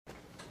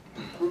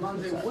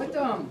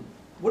Ramondre,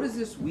 what has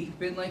this week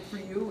been like for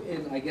you?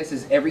 And I guess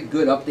as every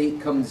good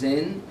update comes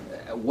in,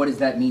 what does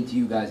that mean to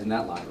you guys in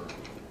that locker room?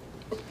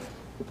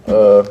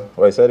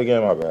 Wait, say it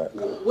again, my bad.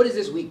 What has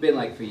this week been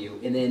like for you?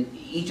 And then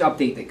each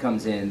update that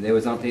comes in, there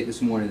was an update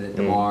this morning that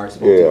DeMar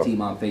spoke to the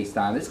team on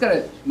FaceTime. It's got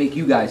to make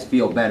you guys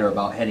feel better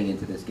about heading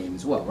into this game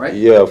as well, right?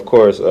 Yeah, of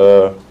course.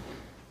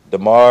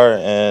 DeMar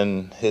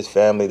and his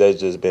family, they've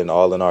just been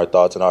all in our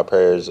thoughts and our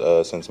prayers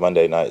since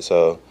Monday night.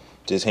 So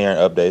just hearing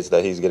updates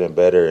that he's getting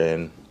better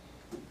and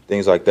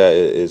things like that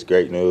is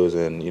great news.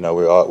 And, you know,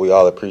 we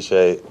all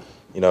appreciate,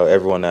 you know,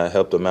 everyone that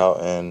helped him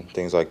out and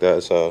things like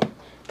that. So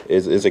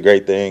it's a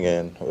great thing,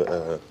 and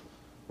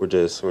we're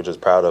just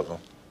proud of him.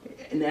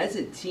 And as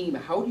a team,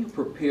 how do you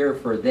prepare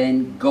for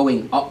then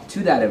going up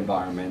to that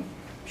environment?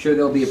 I'm sure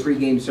there'll be a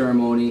pregame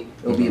ceremony.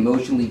 It'll be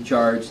emotionally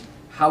charged.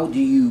 How do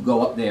you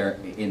go up there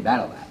and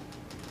battle that?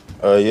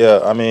 Yeah,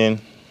 I mean,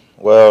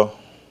 well,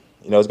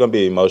 you know, it's going to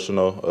be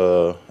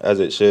emotional, as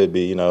it should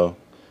be. You know,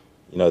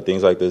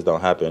 things like this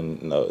don't happen,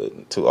 you know,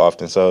 too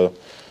often. So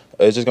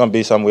it's just going to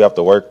be something we have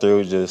to work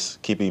through.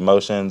 Just keep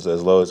emotions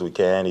as low as we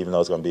can, even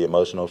though it's going to be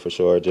emotional for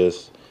sure.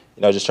 Just,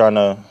 you know, just trying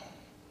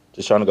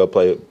to go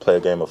play a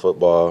game of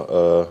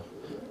football,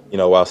 you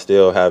know, while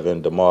still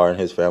having DeMar and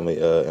his family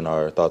in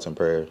our thoughts and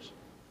prayers.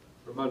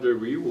 Ramondre,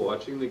 were you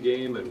watching the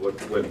game, and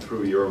what went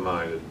through your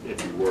mind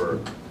if you were?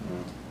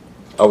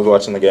 I was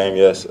watching the game,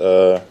 yes,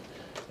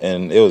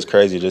 and it was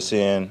crazy. Just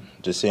seeing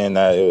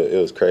that,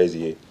 it was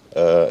crazy.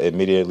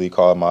 Immediately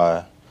called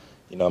my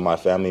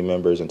family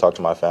members and talked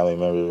to my family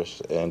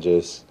members, and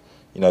just,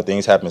 you know,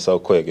 things happened so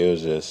quick. It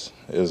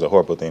was a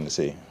horrible thing to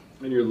see.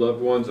 And your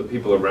loved ones, the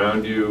people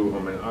around you, I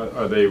mean,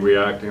 are they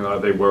reacting? Are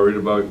they worried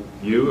about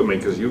you? I mean,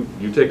 because you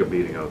take a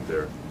beating out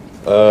there.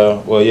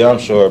 Well, yeah, I'm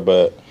sure,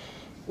 but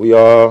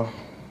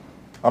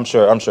I'm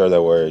sure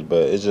they're worried.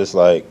 But it's just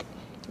like,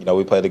 you know,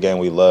 we play the game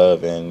we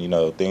love, and, you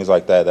know, things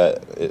like that.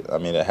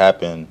 It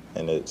happened,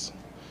 and it's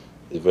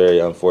very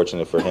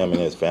unfortunate for him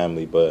and his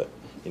family. But,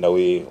 you know,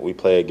 we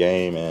play a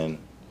game, and,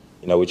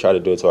 you know, we try to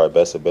do it to our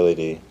best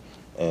ability.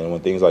 And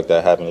when things like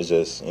that happen, it's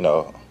just, you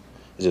know,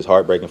 it's just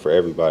heartbreaking for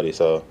everybody.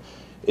 So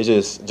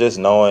it's just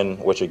knowing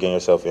what you're getting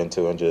yourself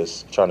into and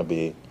just trying to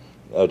be,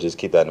 you know, just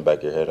keep that in the back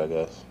of your head, I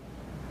guess.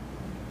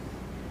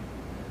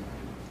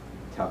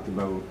 Talked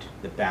about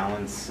the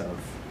balance of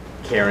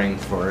caring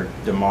for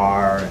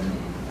DeMar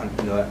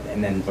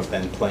but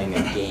then playing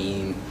a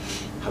game.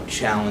 How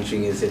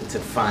challenging is it to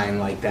find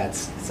like that?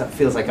 It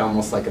feels like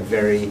almost like a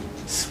very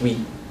sweet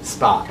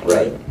spot,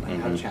 right? Like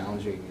how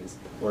challenging is,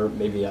 or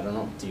maybe, I don't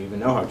know, do you even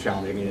know how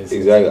challenging it is?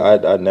 Exactly.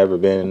 I'd never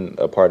been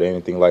a part of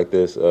anything like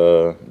this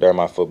during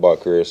my football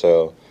career.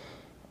 So,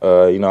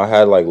 you know, I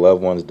had like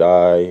loved ones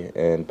die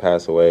and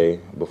pass away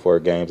before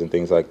games and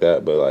things like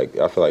that. But like,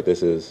 I feel like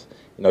this is,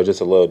 you know,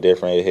 just a little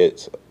different. It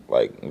hits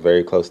like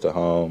very close to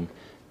home,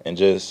 and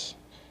just,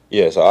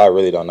 yeah. So I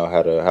really don't know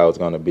how it's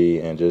gonna be,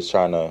 and just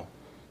trying to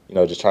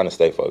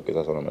stay focused.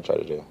 That's what I'm gonna try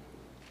to do.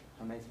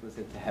 How nice was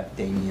it to have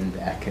Damien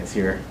back as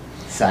your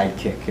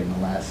sidekick in the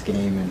last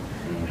game, and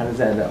how does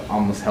that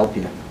almost help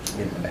you,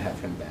 to have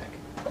him back?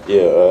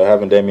 Yeah,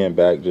 having Damien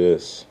back,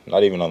 just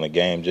not even on the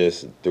game,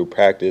 just through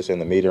practice in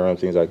the meeting room,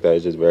 things like that,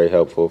 is just very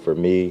helpful for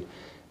me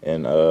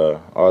and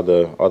all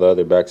the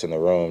other backs in the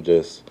room.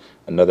 Just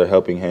another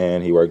helping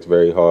hand. He works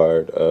very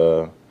hard.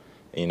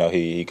 You know,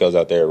 he goes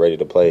out there ready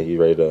to play. He's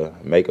ready to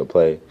make a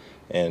play,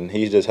 and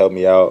he's just helped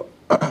me out,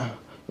 you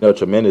know,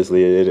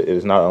 tremendously. It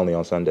is not only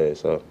on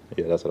Sundays. So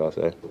yeah, that's what I'll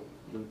say.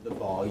 The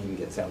volume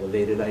gets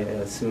elevated, I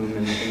assume,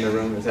 in the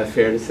room. Is that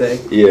fair to say?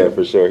 Yeah,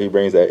 for sure. He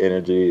brings that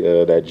energy,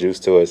 that juice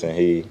to us, and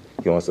he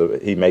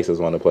makes us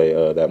want to play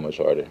that much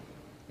harder.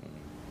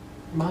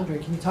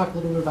 Ramondre, can you talk a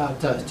little bit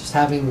about just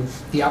having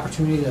the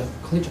opportunity to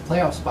clinch a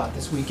playoff spot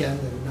this weekend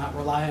and not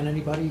rely on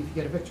anybody if you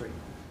get a victory?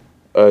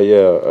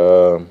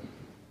 Yeah,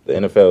 the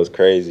NFL is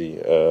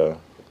crazy.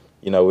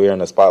 You know, we're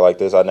in a spot like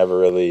this.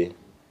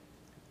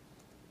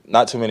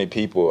 Not too many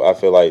people, I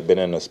feel like, been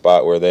in a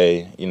spot where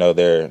they, you know,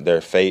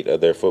 their fate of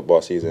their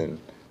football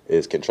season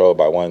is controlled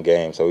by one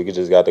game. So we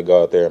just got to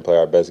go out there and play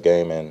our best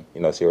game and,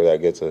 you know, see where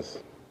that gets us.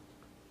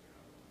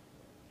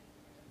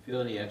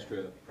 Feel any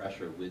extra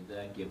pressure with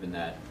that, given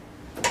that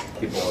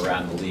people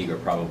around the league are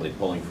probably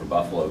pulling for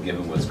Buffalo,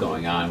 given what's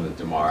going on with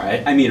DeMar?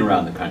 I mean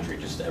around the country,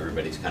 just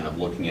everybody's kind of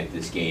looking at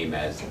this game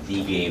as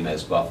the game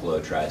as Buffalo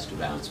tries to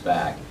bounce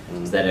back.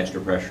 Is that extra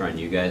pressure on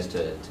you guys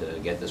to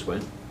get this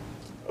win?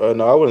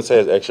 No, I wouldn't say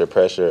it's extra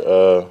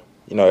pressure.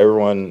 You know,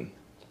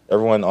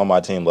 everyone on my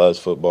team loves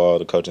football,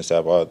 the coaching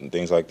staff, and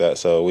things like that.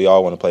 So we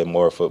all want to play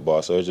more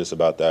football. So it's just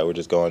about that. We're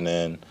just going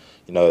in.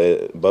 You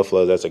know,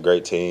 Buffalo, that's a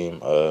great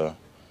team.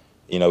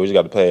 You know, we just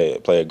got to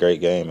play a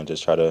great game and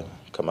just try to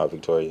come out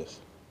victorious.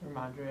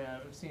 Ramondre,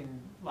 I've seen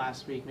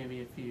last week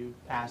maybe a few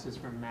passes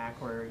from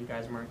Mac where you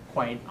guys weren't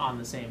quite on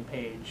the same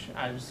page.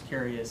 I was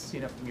curious, you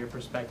know, from your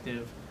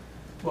perspective,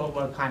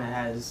 what kind of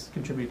has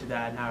contributed to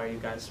that, and how are you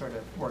guys sort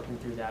of working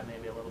through that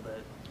maybe a little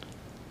bit?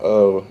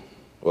 Well,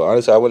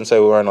 honestly, I wouldn't say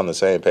we weren't on the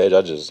same page.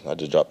 I just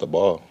dropped the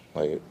ball,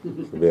 like,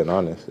 for being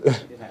honest.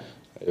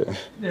 Yeah.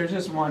 There's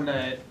just one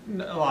that,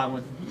 along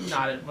with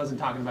it wasn't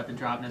talking about the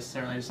drop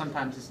necessarily.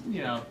 Sometimes,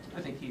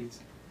 I think he's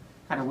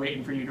kind of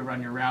waiting for you to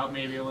run your route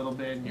maybe a little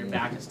bit, and your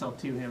back is still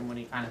to him when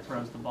he kind of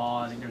throws the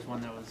ball. I think there's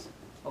one that was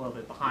a little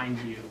bit behind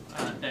you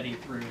that he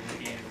threw in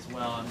the game as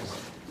well. I'm just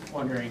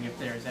wondering if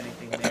there's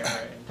anything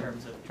there in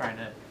terms of trying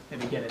to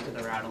maybe get into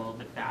the route a little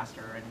bit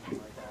faster or anything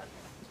like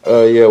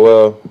that. Yeah,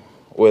 well,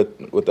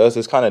 with us,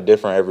 it's kind of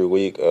different every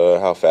week,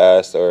 how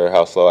fast or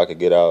how slow I could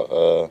get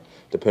out,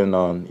 depending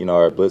on,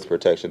 our blitz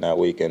protection that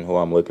week and who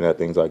I'm looking at,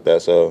 things like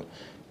that. So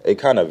it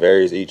kind of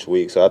varies each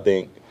week. So I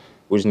think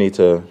we just need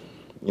to,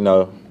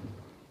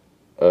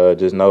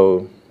 just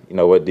know,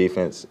 what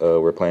defense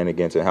we're playing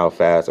against and how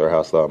fast or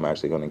how slow I'm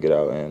actually going to get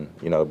out and,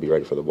 be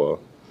ready for the ball.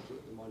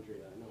 Mondre,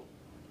 I know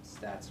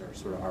stats are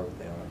sort of what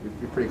they are.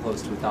 You're pretty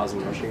close to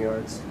 1,000 rushing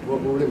yards.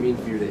 What would it mean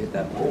for you to hit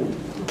that goal?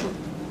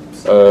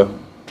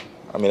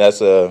 I mean,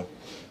 that's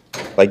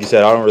like you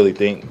said, I don't really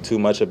think too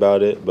much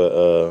about it,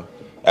 but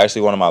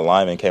actually one of my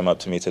linemen came up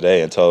to me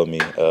today and told me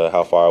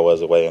how far I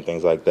was away and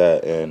things like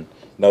that. And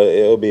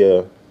it'll be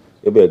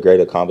a great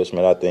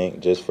accomplishment, I think,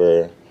 just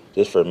for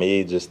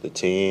me, just the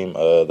team,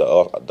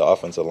 the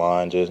offensive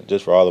line,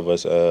 just for all of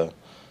us.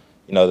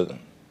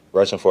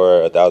 Rushing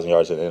for 1,000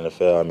 yards in the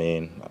NFL, I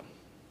mean,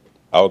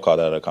 I would call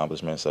that an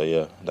accomplishment. So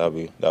yeah, that'd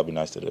be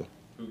nice to do.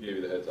 Who gave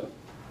you the heads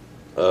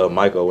up?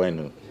 Mike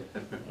Owenu.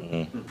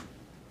 Mm-hmm.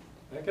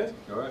 Okay,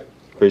 all right.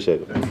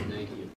 Appreciate it. Thank you.